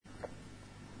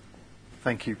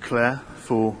Thank you, Claire,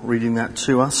 for reading that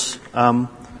to us.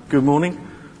 Good morning.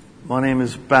 My name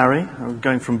is Barry. I'm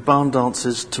going from barn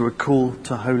dances to a call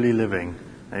to holy living.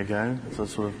 There you go. It's a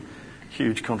sort of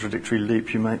huge contradictory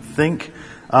leap, you might think.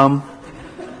 The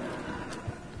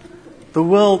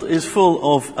world is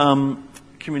full of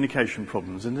communication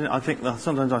problems, and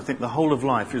sometimes I think the whole of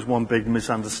life is one big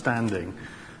misunderstanding.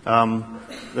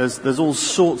 There's all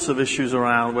sorts of issues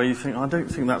around where you think, I don't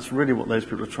think that's really what those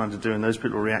people are trying to do, and those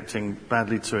people are reacting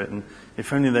badly to it, and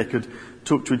if only they could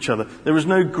talk to each other. There is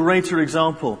no greater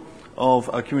example of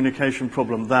a communication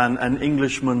problem than an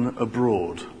Englishman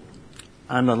abroad.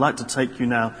 And I'd like to take you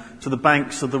now to the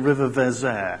banks of the River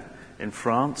Vézère in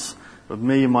France, with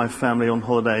me and my family on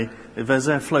holiday. The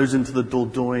Vézère flows into the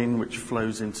Dordogne, which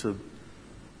flows into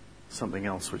something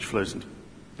else, which flows into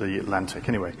the Atlantic.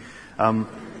 Anyway,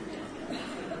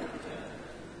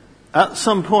 at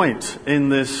some point in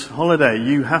this holiday,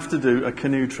 you have to do a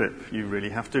canoe trip. You really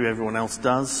have to. Everyone else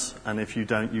does. And if you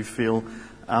don't, you feel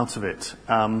out of it.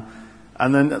 And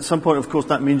then at some point, of course,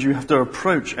 that means you have to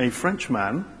approach a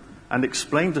Frenchman and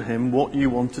explain to him what you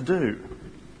want to do.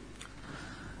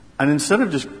 And instead of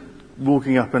just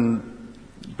walking up and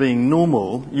being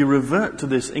normal, you revert to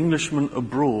this Englishman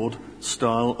abroad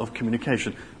style of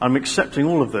communication. I'm accepting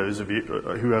all of those of you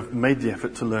who have made the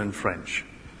effort to learn French.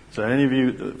 So any of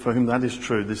you for whom that is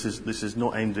true, this is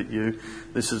not aimed at you.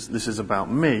 This is about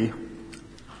me.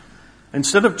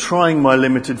 Instead of trying my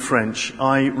limited French,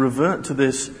 I revert to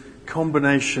this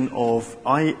combination of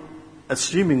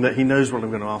assuming that he knows what I'm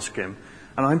going to ask him,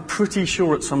 and I'm pretty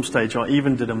sure at some stage I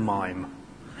even did a mime,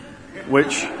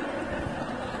 which,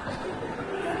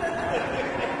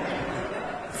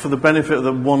 for the benefit of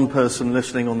the one person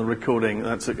listening on the recording,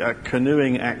 that's a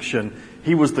canoeing action.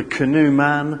 He was the canoe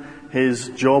man. His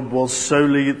job was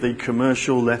solely the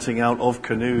commercial letting out of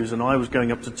canoes, and I was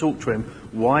going up to talk to him.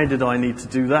 Why did I need to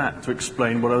do that? To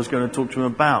explain what I was going to talk to him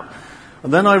about.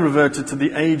 And then I reverted to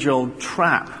the age-old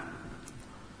trap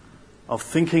of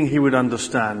thinking he would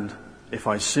understand if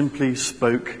I simply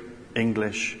spoke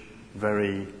English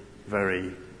very,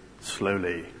 very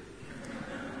slowly.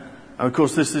 And of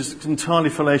course, this is entirely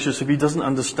fallacious. If he doesn't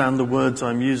understand the words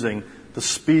I'm using, the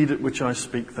speed at which I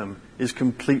speak them is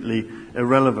completely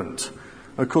irrelevant.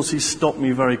 Of course, he stopped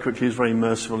me very quickly. He was very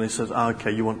merciful. And he says,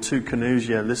 okay, you want 2 canoes?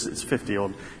 Yeah, it's 50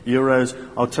 odd euros.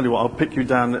 I'll tell you what, I'll pick you up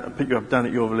down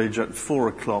at your village at 4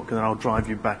 o'clock, and then I'll drive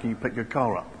you back and you pick your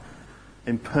car up.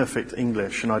 In perfect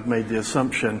English. And I'd made the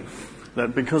assumption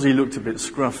that because he looked a bit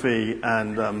scruffy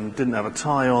and didn't have a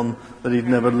tie on, that he'd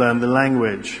never learned the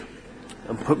language,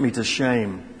 and put me to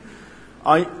shame.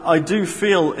 I do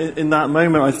feel in that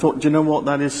moment, I thought, do you know what,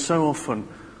 that is so often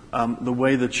the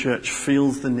way the church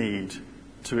feels the need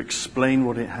to explain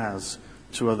what it has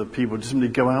to other people, to simply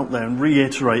go out there and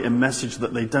reiterate a message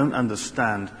that they don't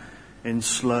understand in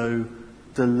slow,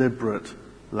 deliberate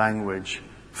language,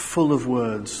 full of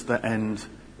words that end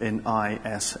in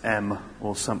ISM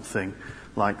or something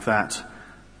like that.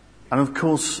 And of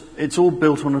course, it's all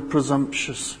built on a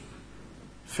presumptuous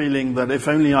feeling that if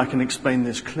only I can explain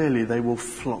this clearly, they will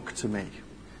flock to me.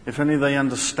 If only they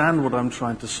understand what I'm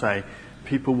trying to say,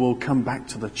 people will come back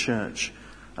to the church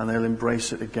and they'll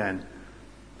embrace it again.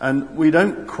 And we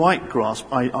don't quite grasp,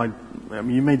 I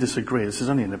mean, you may disagree, this is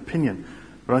only an opinion,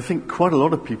 but I think quite a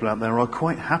lot of people out there are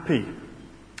quite happy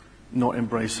not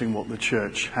embracing what the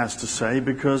church has to say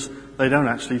because they don't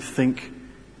actually think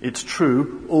it's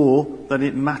true or that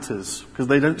it matters, because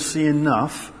they don't see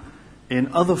enough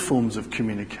in other forms of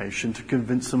communication to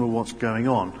convince them of what's going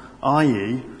on,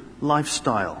 i.e.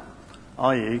 lifestyle,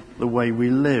 i.e. the way we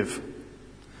live.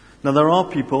 Now there are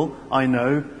people I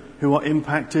know who are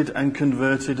impacted and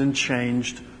converted and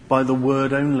changed by the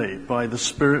word only, by the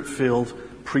spirit-filled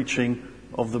preaching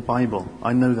of the Bible.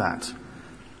 I know that.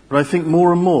 But I think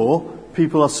more and more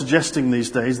people are suggesting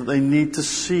these days that they need to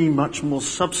see much more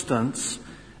substance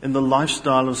in the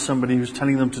lifestyle of somebody who's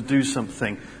telling them to do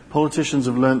something. Politicians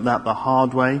have learnt that the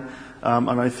hard way, and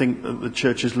I think that the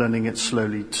church is learning it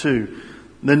slowly too.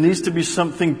 There needs to be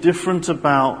something different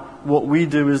about what we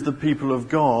do as the people of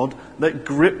God that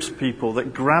grips people,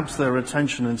 that grabs their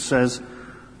attention and says,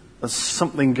 there's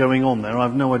something going on there. I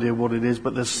have no idea what it is,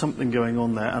 but there's something going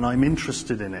on there, and I'm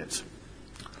interested in it.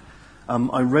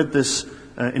 I read this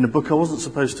in a book I wasn't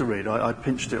supposed to read. I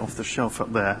pinched it off the shelf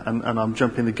up there, and I'm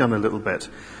jumping the gun a little bit.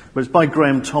 But it's by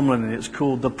Graham Tomlin, and it's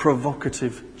called The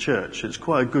Provocative Church. It's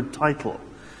quite a good title,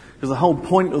 because the whole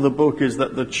point of the book is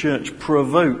that the church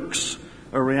provokes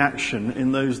a reaction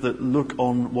in those that look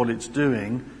on what it's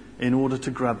doing in order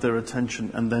to grab their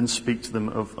attention and then speak to them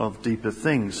of deeper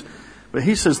things. But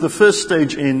he says the first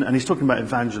stage and he's talking about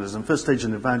evangelism, first stage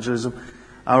in evangelism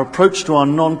Our approach to our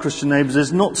non-Christian neighbours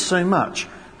is not so much,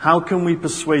 how can we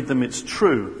persuade them it's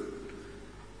true,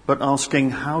 but asking,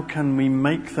 how can we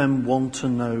make them want to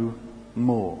know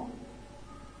more?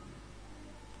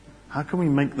 How can we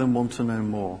make them want to know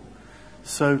more?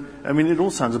 So, it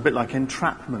all sounds a bit like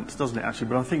entrapment, doesn't it, actually?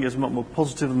 But I think it's a lot more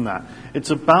positive than that.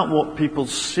 It's about what people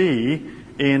see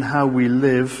in how we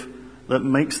live that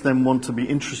makes them want to be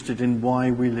interested in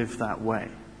why we live that way.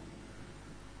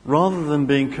 Rather than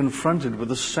being confronted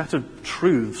with a set of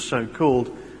truths,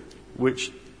 so-called,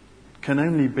 which can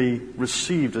only be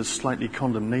received as slightly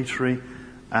condemnatory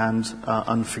and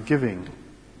unforgiving,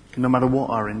 no matter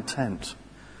what our intent.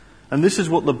 And this is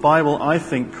what the Bible, I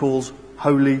think, calls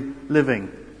holy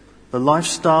living. The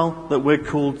lifestyle that we're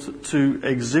called to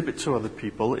exhibit to other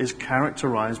people is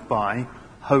characterized by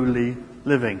holy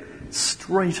living.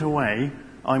 Straight away,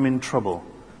 I'm in trouble.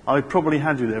 I probably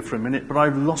had you there for a minute, but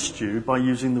I've lost you by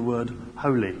using the word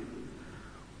holy.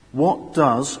 What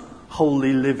does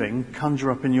holy living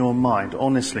conjure up in your mind?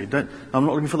 Honestly, I'm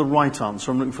not looking for the right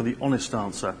answer, I'm looking for the honest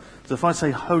answer. So if I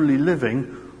say holy living,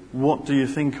 what do you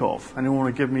think of? Anyone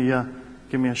want to give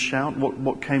me a shout?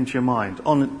 What came to your mind?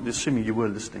 Assuming you were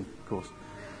listening, of course.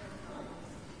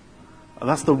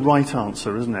 That's the right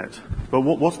answer, isn't it? But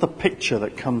what's the picture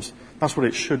that comes? That's what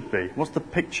it should be. What's the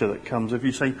picture that comes if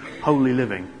you say holy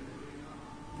living?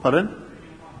 Pardon?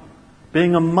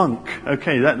 Being a monk.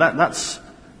 Okay, that's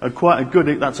quite a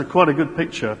good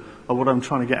picture of what I'm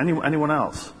trying to get. Anyone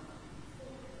else?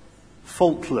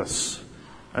 Faultless.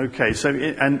 Okay, so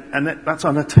that's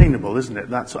unattainable, isn't it?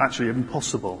 That's actually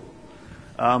impossible.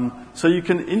 So you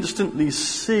can instantly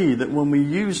see that when we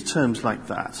use terms like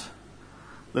that,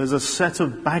 there's a set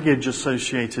of baggage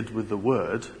associated with the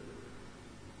word,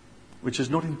 which is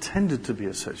not intended to be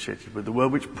associated with the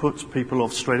word, which puts people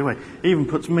off straight away. It even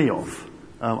puts me off.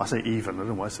 I say even, I don't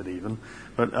know why I said even,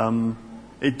 but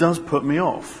it does put me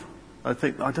off. I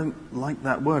don't like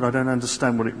that word. I don't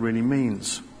understand what it really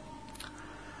means.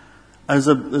 There's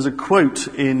a quote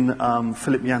in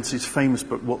Philip Yancey's famous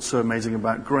book, What's So Amazing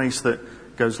About Grace, that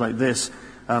goes like this.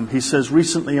 He says,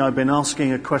 recently I've been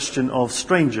asking a question of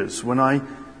strangers. When I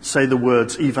say the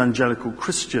words evangelical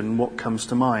Christian, what comes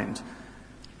to mind?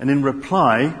 And in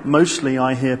reply, mostly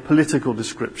I hear political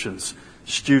descriptions,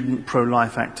 student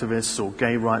pro-life activists or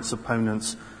gay rights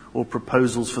opponents or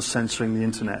proposals for censoring the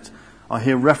internet. I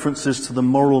hear references to the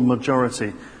moral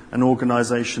majority, an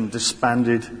organization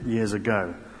disbanded years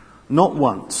ago. Not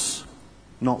once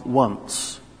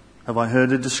have I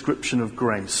heard a description of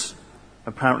grace.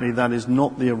 Apparently that is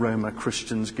not the aroma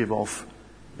Christians give off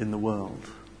in the world.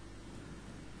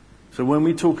 So when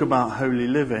we talk about holy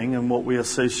living and what we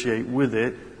associate with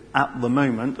it, at the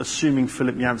moment, assuming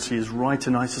Philip Yancey is right,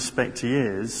 and I suspect he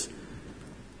is,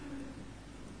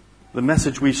 the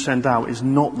message we send out is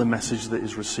not the message that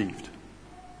is received.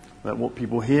 That what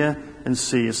people hear and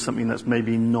see is something that's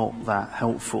maybe not that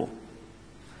helpful.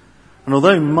 And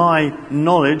although my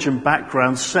knowledge and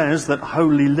background says that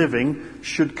holy living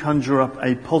should conjure up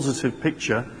a positive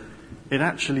picture, it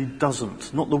actually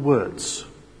doesn't, not the words.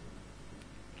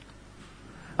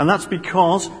 And that's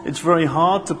because it's very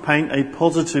hard to paint a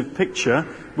positive picture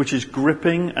which is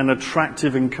gripping and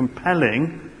attractive and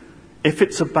compelling if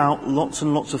it's about lots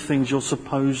and lots of things you're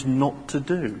supposed not to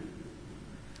do.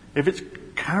 If it's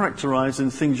characterized in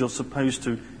things you're supposed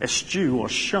to eschew or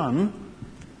shun,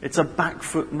 it's a back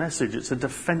foot message. It's a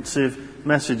defensive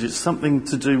message. It's something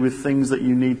to do with things that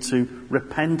you need to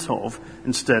repent of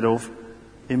instead of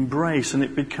embrace. And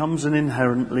it becomes an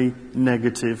inherently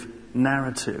negative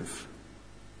narrative.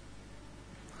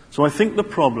 So I think the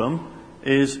problem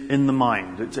is in the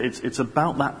mind. It's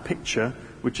about that picture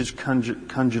which is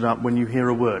conjured up when you hear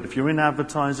a word. If you're in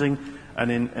advertising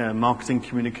and in marketing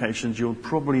communications, you'll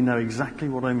probably know exactly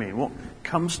what I mean. What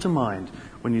comes to mind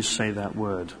when you say that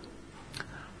word?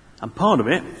 And part of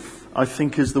it, I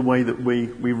think, is the way that we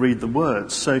read the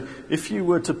words. So if you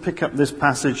were to pick up this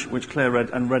passage, which Claire read,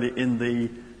 and read it in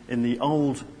the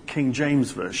old King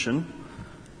James Version,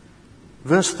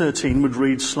 verse 13 would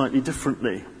read slightly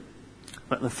differently.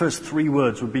 But the first three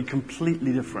words would be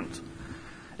completely different.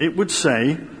 It would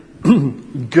say,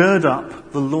 gird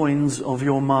up the loins of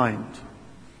your mind.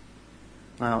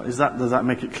 Now, does that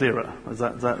make it clearer? Is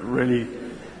that really...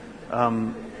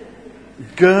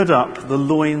 gird up the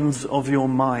loins of your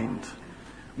mind,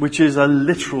 which is a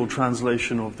literal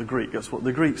translation of the Greek. That's what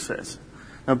the Greek says.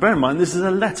 Now, bear in mind, this is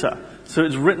a letter, so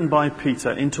it's written by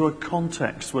Peter into a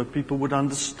context where people would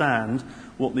understand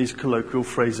what these colloquial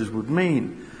phrases would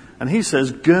mean. And he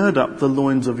says, gird up the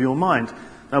loins of your mind.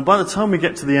 Now, by the time we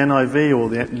get to the NIV or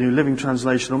the New Living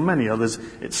Translation or many others,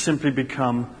 it's simply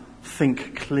become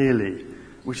think clearly.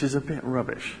 which is a bit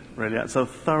rubbish, really. That's a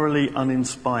thoroughly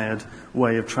uninspired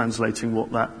way of translating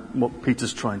what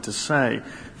Peter's trying to say,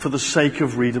 for the sake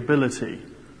of readability.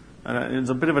 There's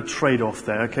a bit of a trade-off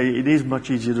there. Okay, it is much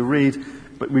easier to read,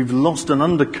 but we've lost an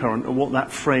undercurrent of what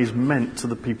that phrase meant to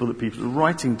the people that Peter was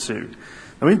writing to.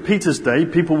 Now, in Peter's day,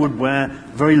 people would wear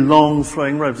very long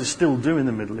flowing robes. They still do in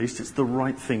the Middle East. It's the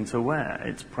right thing to wear.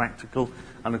 It's practical,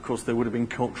 and of course there would have been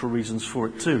cultural reasons for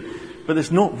it too. But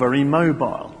it's not very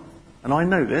mobile. And I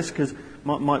know this because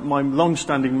my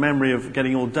long-standing memory of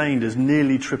getting ordained is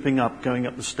nearly tripping up going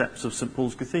up the steps of St.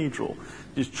 Paul's Cathedral.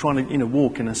 Just trying to,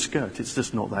 walk in a skirt. It's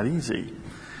just not that easy.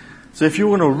 So if you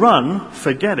want to run,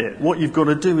 forget it. What you've got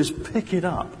to do is pick it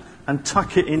up and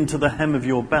tuck it into the hem of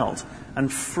your belt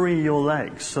and free your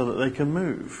legs so that they can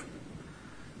move.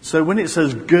 So when it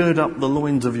says gird up the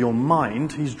loins of your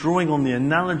mind, he's drawing on the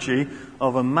analogy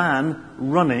of a man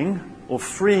running or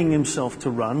freeing himself to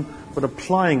run, but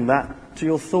applying that to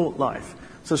your thought life.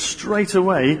 So straight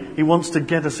away, he wants to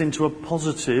get us into a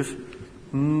positive,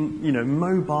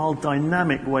 mobile,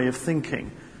 dynamic way of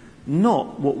thinking.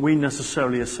 Not what we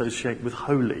necessarily associate with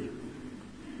holy.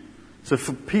 So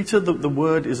for Peter, the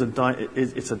word is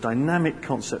it's a dynamic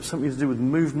concept, something to do with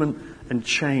movement and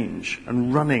change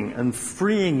and running and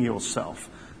freeing yourself,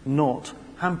 not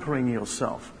hampering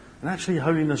yourself. And actually,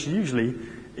 holiness usually,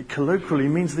 it colloquially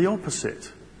means the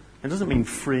opposite. It doesn't mean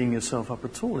freeing yourself up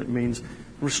at all. It means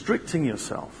restricting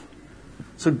yourself.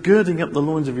 So girding up the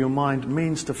loins of your mind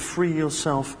means to free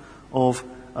yourself of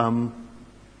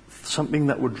something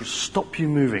that would stop you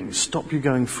moving, stop you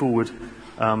going forward,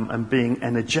 and being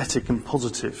energetic and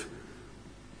positive.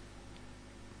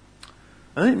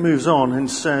 And then it moves on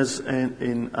and says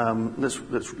let's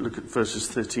look at verses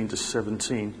 13 to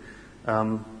 17.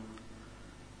 And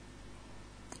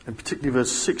particularly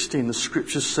verse 16, the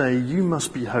scriptures say, "You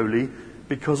must be holy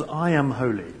because I am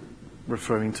holy,"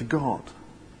 referring to God.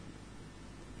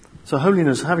 So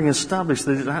holiness, having established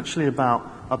that it's actually about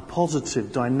a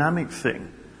positive, dynamic thing,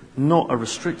 not a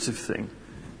restrictive thing.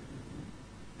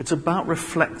 It's about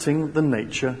reflecting the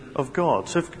nature of God.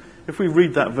 So if we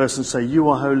read that verse and say, "You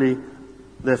are holy,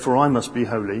 therefore I must be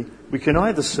holy," we can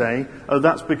either say, "Oh,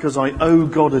 that's because I owe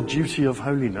God a duty of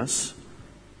holiness,"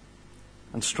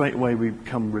 and straight away we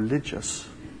become religious.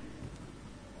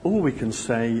 Or we can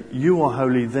say, "You are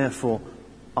holy, therefore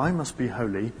I must be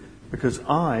holy because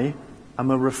I am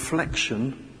a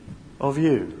reflection of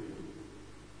you."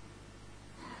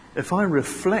 If I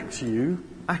reflect you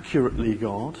accurately,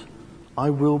 God, I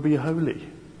will be holy.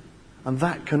 And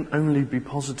that can only be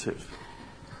positive.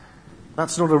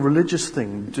 That's not a religious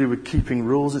thing to do with keeping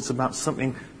rules. It's about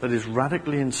something that is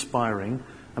radically inspiring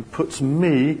and puts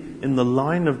me in the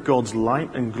line of God's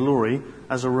light and glory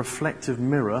as a reflective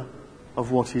mirror of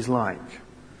what he's like.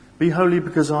 Be holy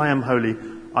because I am holy.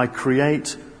 I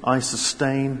create, I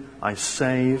sustain, I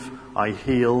save, I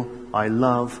heal, I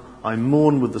love, I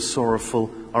mourn with the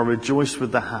sorrowful, I rejoice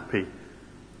with the happy.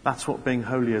 That's what being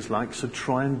holy is like, so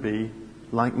try and be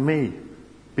like me.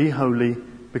 Be holy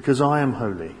because I am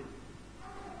holy.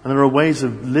 And there are ways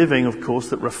of living, of course,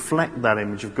 that reflect that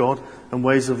image of God and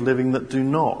ways of living that do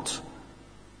not.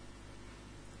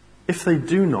 If they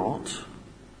do not,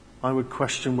 I would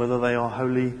question whether they are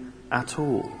holy at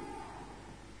all.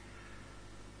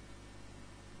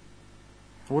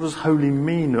 What does holy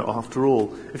mean, after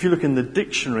all? If you look in the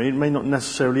dictionary, it may not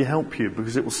necessarily help you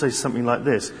because it will say something like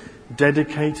this: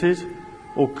 dedicated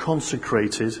or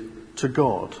consecrated to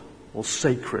God, or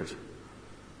sacred.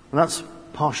 And that's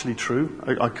partially true.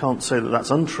 I can't say that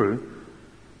that's untrue.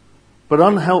 But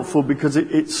unhelpful because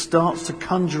it starts to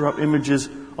conjure up images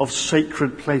of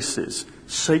sacred places,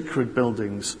 sacred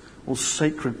buildings, or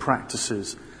sacred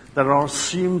practices that are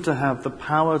assumed to have the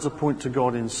power to point to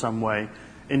God in some way,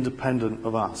 independent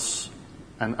of us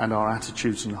and our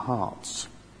attitudes and hearts.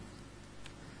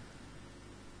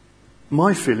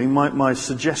 My feeling, my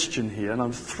suggestion here, and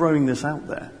I'm throwing this out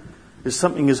there, is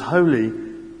something is holy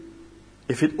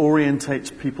if it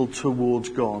orientates people towards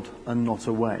God and not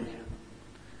away.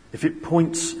 If it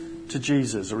points to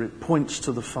Jesus, or it points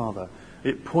to the Father,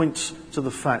 it points to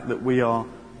the fact that we are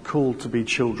called to be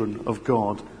children of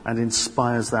God and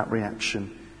inspires that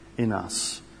reaction in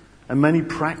us. And many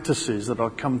practices that are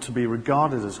come to be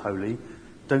regarded as holy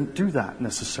don't do that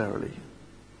necessarily.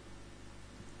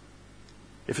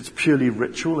 If it's purely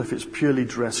ritual, if it's purely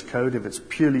dress code, if it's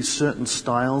purely certain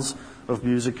styles of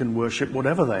music and worship,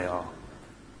 whatever they are,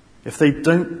 if they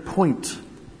don't point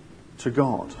to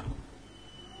God,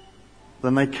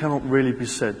 then they cannot really be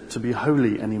said to be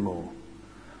holy anymore.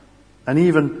 And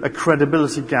even a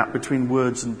credibility gap between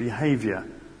words and behaviour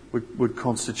would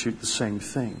constitute the same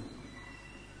thing.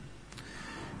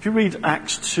 If you read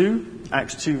Acts 2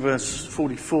 verse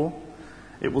 44,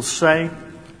 it will say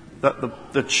that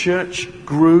the church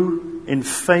grew in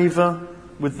favour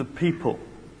with the people.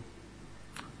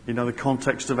 You know the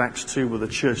context of Acts 2 where the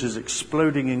church is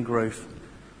exploding in growth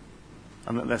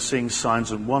and that they're seeing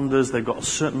signs and wonders. They've got a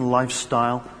certain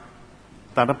lifestyle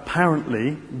that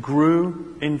apparently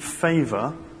grew in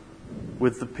favour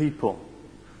with the people.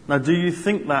 Now, do you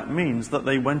think that means that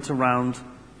they went around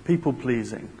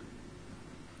people-pleasing,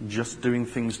 just doing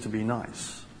things to be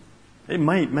nice? It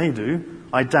may do.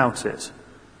 I doubt it.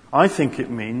 I think it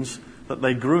means that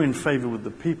they grew in favour with the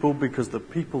people because the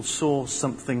people saw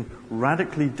something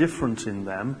radically different in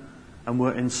them and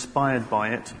were inspired by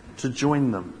it to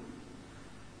join them.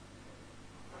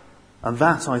 And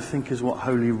that, I think, is what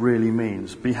holy really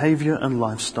means. Behaviour and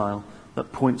lifestyle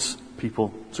that points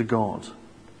people to God.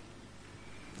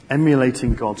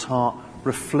 Emulating God's heart,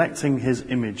 reflecting his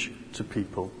image to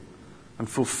people, and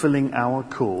fulfilling our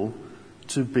call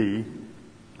to be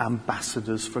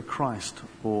ambassadors for Christ,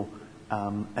 or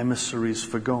emissaries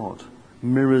for God,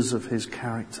 mirrors of his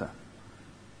character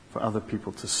for other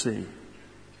people to see.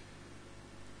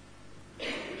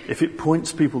 If it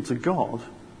points people to God,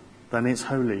 then it's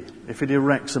holy. If it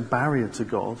erects a barrier to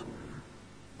God,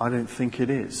 I don't think it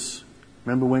is.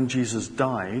 Remember when Jesus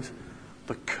died,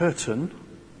 the curtain,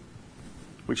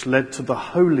 which led to the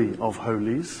Holy of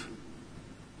Holies,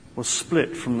 was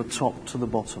split from the top to the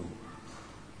bottom.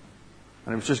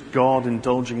 And it was just God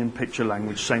indulging in picture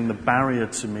language, saying the barrier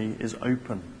to me is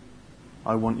open.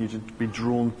 I want you to be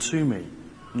drawn to me,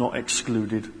 not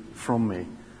excluded from me.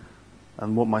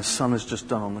 And what my Son has just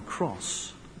done on the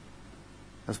cross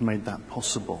has made that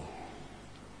possible.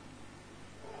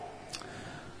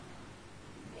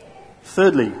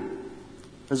 Thirdly,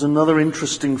 there's another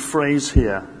interesting phrase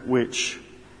here which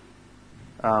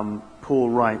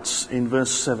Paul writes in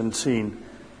verse 17.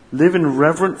 Live in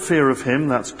reverent fear of him,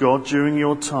 that's God, during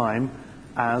your time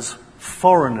as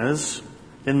foreigners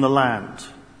in the land.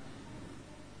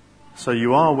 So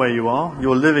you are where you are.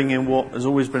 You're living in what has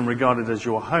always been regarded as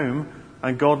your home.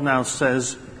 And God now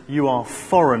says you are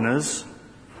foreigners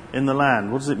in the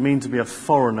land. What does it mean to be a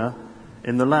foreigner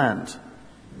in the land?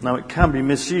 Now, it can be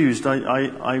misused.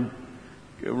 I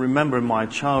remember in my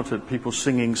childhood people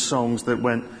singing songs that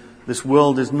went, "This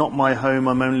world is not my home,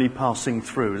 I'm only passing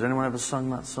through." Has anyone ever sung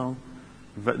that song?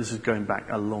 This is going back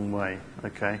a long way,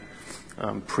 okay?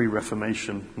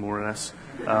 Pre-Reformation, more or less.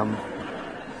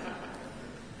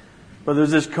 But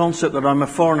there's this concept that I'm a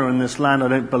foreigner in this land, I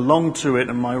don't belong to it,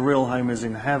 and my real home is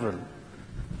in heaven.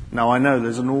 Now, I know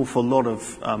there's an awful lot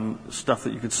of stuff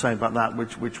that you could say about that,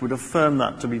 which would affirm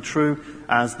that to be true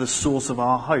as the source of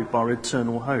our hope, our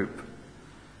eternal hope.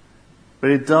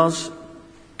 But it does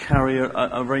carry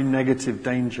a very negative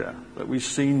danger, that we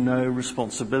see no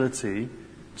responsibility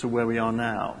to where we are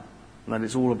now, and that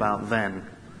it's all about then,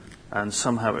 and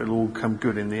somehow it'll all come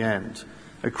good in the end.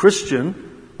 A Christian,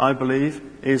 I believe,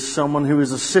 is someone who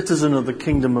is a citizen of the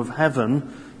kingdom of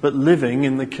heaven, but living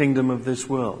in the kingdom of this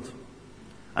world,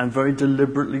 and very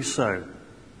deliberately so.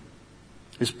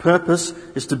 His purpose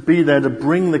is to be there to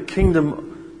bring the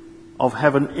kingdom of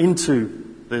heaven into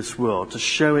this world, to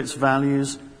show its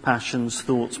values, passions,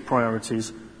 thoughts,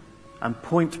 priorities, and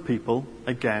point people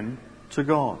again to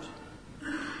God.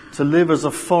 To live as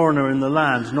a foreigner in the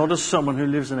land, not as someone who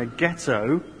lives in a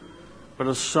ghetto, but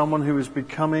as someone who is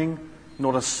becoming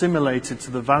not assimilated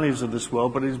to the values of this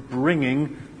world, but is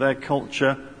bringing their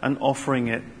culture and offering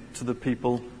it to the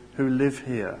people who live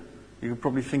here. You can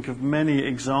probably think of many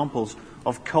examples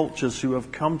of cultures who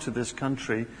have come to this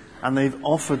country and they've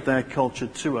offered their culture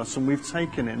to us, and we've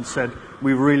taken it and said,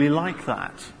 we really like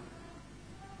that.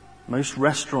 Most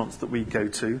restaurants that we go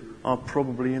to are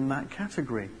probably in that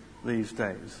category these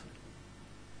days.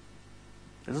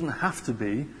 It doesn't have to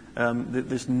be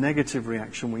this negative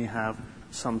reaction we have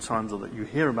sometimes, or that you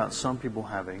hear about some people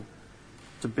having,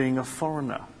 to being a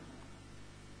foreigner.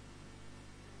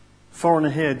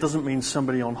 Foreigner here doesn't mean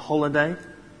somebody on holiday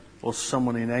or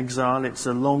someone in exile. It's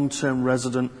a long-term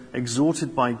resident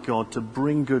exhorted by God to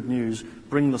bring good news,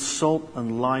 bring the salt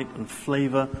and light and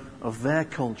flavour of their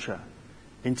culture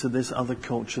into this other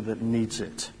culture that needs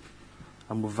it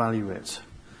and will value it.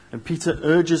 And Peter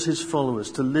urges his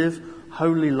followers to live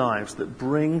holy lives that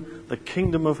bring the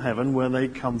kingdom of heaven, where they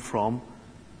come from,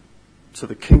 to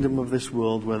the kingdom of this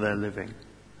world where they're living.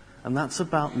 And that's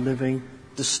about living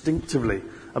distinctively,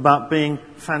 about being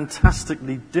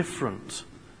fantastically different.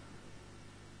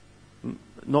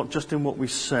 Not just in what we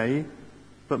say,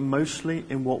 but mostly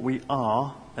in what we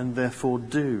are and therefore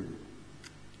do.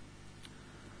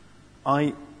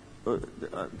 I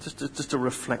just a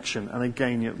reflection, and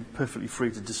again, you're perfectly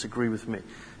free to disagree with me.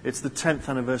 It's the 10th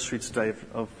anniversary today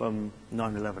of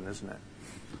 9/11, isn't it?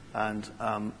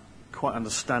 And quite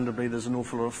understandably, there's an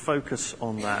awful lot of focus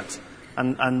on that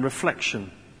and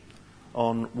reflection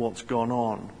on what's gone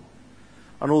on.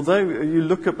 And although you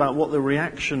look about what the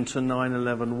reaction to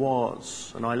 9/11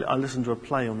 was, and I listened to a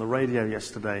play on the radio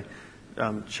yesterday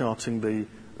charting the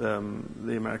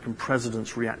American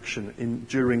president's reaction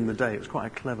during the day. It was quite a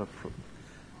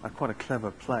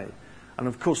clever play. And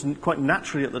of course, quite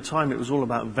naturally at the time, it was all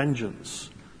about vengeance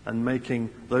and making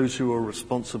those who were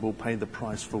responsible pay the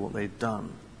price for what they'd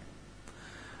done.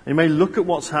 You may look at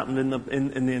what's happened in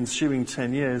the ensuing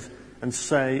 10 years and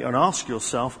say, and ask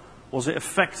yourself, was it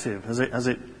effective? Has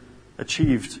it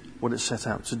achieved what it set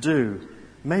out to do?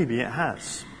 Maybe it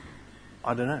has.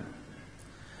 I don't know.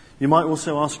 You might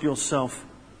also ask yourself,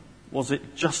 was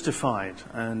it justified?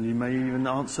 And you may even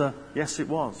answer, yes, it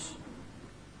was.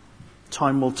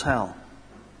 Time will tell.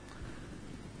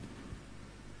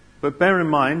 But bear in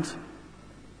mind,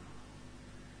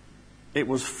 it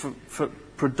was for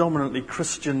predominantly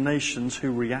Christian nations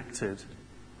who reacted.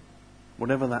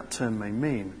 Whatever that term may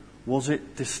mean, was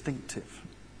it distinctive?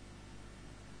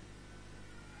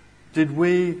 Did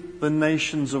we, the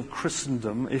nations of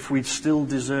Christendom, if we still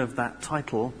deserve that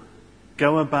title,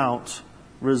 go about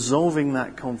resolving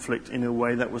that conflict in a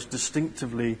way that was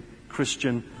distinctively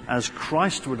Christian as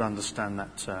Christ would understand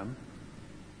that term,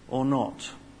 or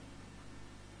not?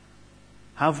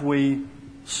 Have we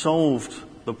solved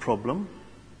the problem?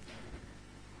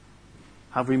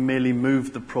 Have we merely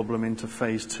moved the problem into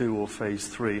phase 2 or phase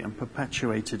 3 and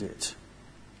perpetuated it?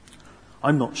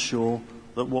 I'm not sure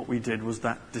that what we did was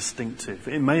that distinctive.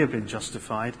 It may have been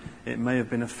justified, it may have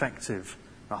been effective.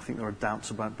 I think there are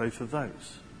doubts about both of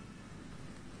those.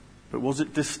 But was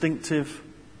it distinctive?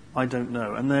 I don't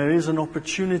know. And there is an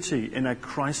opportunity in a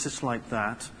crisis like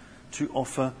that to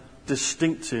offer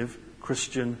distinctive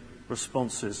Christian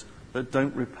responses that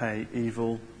don't repay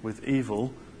evil with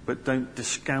evil, but don't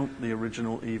discount the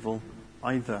original evil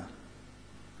either.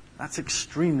 That's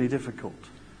extremely difficult.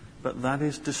 But that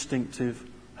is distinctive,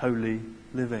 holy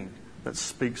living that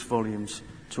speaks volumes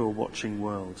to a watching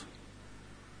world.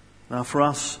 Now, for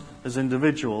us as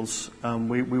individuals,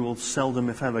 we will seldom,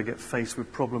 if ever, get faced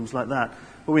with problems like that.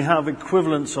 But we have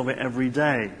equivalents of it every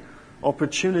day.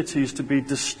 Opportunities to be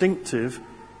distinctive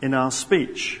in our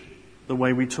speech, the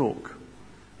way we talk.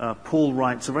 Paul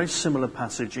writes a very similar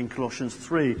passage in Colossians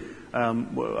 3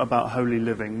 about holy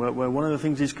living, where one of the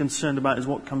things he's concerned about is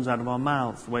what comes out of our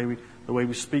mouths, the way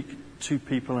we speak to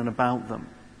people and about them.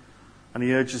 And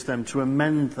he urges them to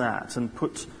amend that and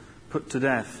put to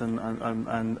death and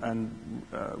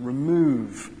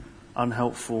remove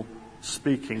unhelpful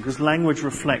speaking, because language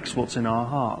reflects what's in our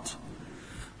heart.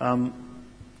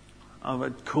 I've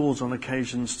had calls on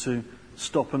occasions to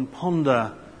stop and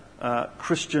ponder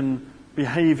Christian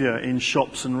behaviour in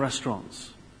shops and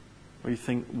restaurants, where you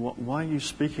think, why are you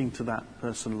speaking to that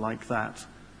person like that?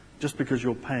 Just because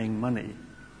you're paying money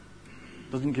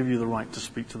doesn't give you the right to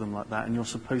speak to them like that, and you're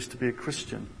supposed to be a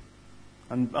Christian.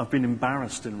 And I've been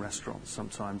embarrassed in restaurants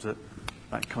sometimes at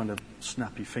that kind of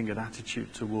snappy-fingered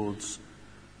attitude towards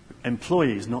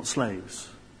employees, not slaves.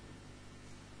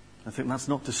 I think that's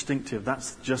not distinctive.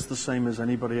 That's just the same as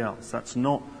anybody else. That's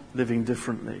not living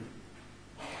differently.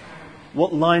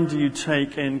 What line do you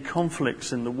take in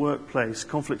conflicts in the workplace?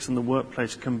 Conflicts in the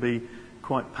workplace can be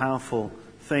quite powerful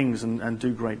things and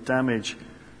do great damage.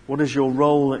 What is your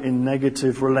role in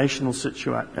negative relational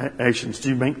situations? Do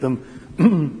you make them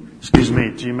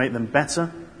do you make them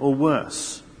better or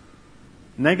worse?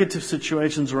 Negative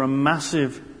situations are a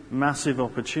massive, massive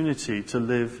opportunity to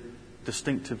live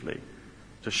distinctively,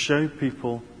 to show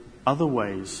people other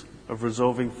ways of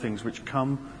resolving things which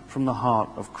come from the heart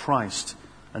of Christ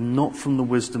and not from the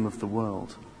wisdom of the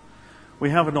world. We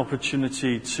have an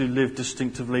opportunity to live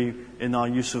distinctively in our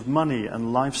use of money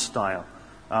and lifestyle,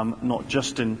 not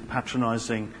just in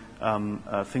patronising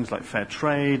things like fair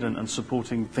trade and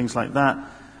supporting things like that,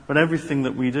 but everything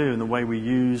that we do and the way we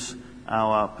use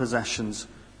our possessions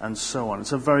and so on.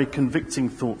 It's a very convicting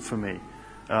thought for me,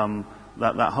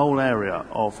 that whole area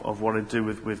of what I do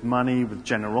with money, with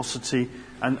generosity,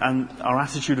 and our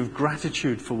attitude of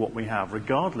gratitude for what we have,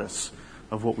 regardless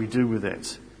of what we do with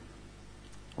it,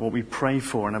 what we pray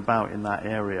for and about in that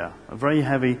area. A very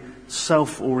heavy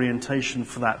self-orientation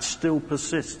for that still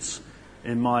persists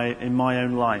in my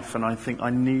own life, and I think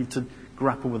I need to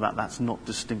grapple with that. That's not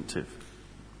distinctive.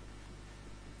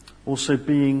 Also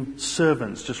being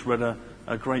servants. Just read a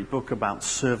great book about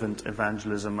servant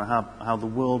evangelism and how the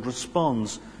world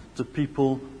responds to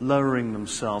people lowering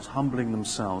themselves, humbling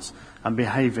themselves, and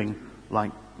behaving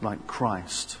like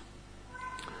Christ.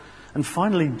 And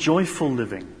finally, joyful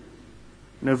living.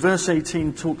 Verse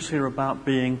 18 talks here about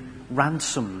being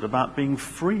ransomed, about being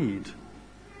freed.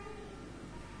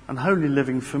 And holy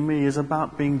living for me is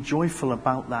about being joyful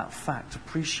about that fact,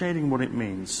 appreciating what it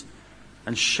means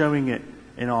and showing it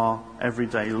in our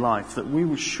everyday life, that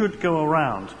we should go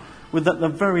around with at the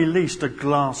very least a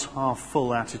glass half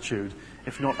full attitude,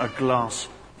 if not a glass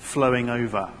flowing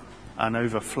over, an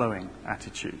overflowing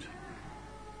attitude.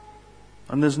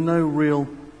 And there's no real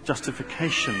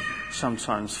justification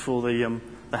sometimes for the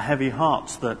heavy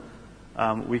hearts that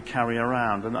we carry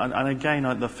around. And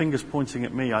again, the finger's pointing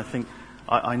at me. I think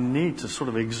I need to sort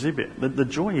of exhibit. The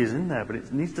joy is in there, but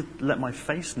it needs to let my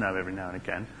face know every now and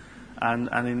again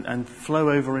and flow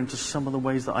over into some of the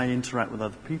ways that I interact with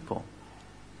other people.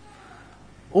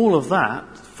 All of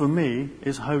that, for me,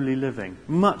 is holy living.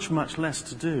 Much, much less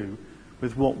to do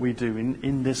with what we do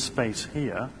in this space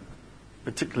here,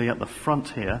 particularly at the front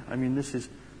here. I mean,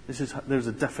 there's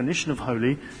a definition of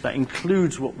holy that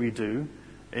includes what we do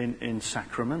in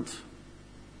sacrament.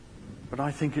 But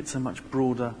I think it's a much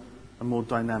broader and more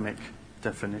dynamic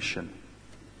definition.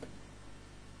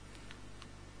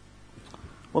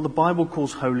 What the Bible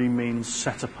calls holy means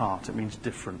set apart. It means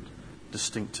different,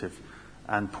 distinctive,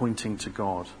 and pointing to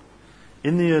God.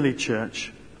 In the early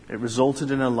church, it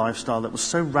resulted in a lifestyle that was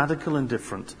so radical and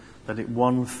different that it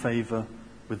won favour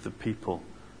with the people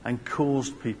and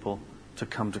caused people to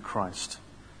come to Christ.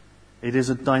 It is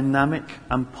a dynamic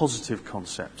and positive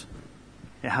concept.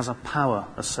 It has a power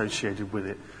associated with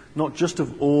it, not just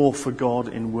of awe for God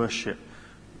in worship,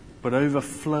 but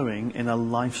overflowing in a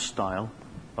lifestyle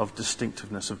of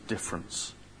distinctiveness, of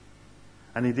difference.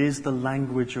 And it is the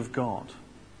language of God.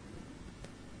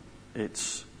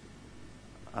 It's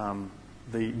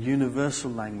the universal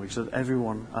language that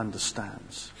everyone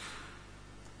understands.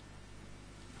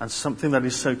 And something that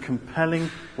is so compelling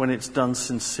when it's done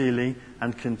sincerely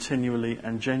and continually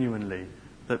and genuinely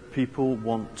that people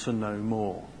want to know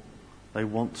more. They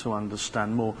want to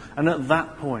understand more. And at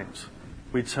that point,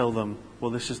 we tell them,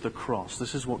 well, this is the cross.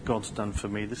 This is what God's done for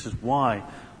me. This is why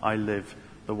I live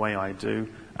the way I do.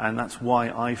 And that's why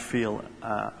I feel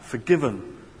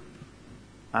forgiven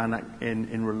and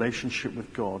in relationship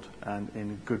with God and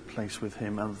in a good place with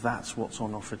Him. And that's what's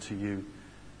on offer to you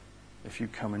if you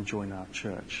come and join our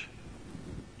church.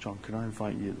 John, can I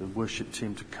invite you, the worship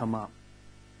team, to come up?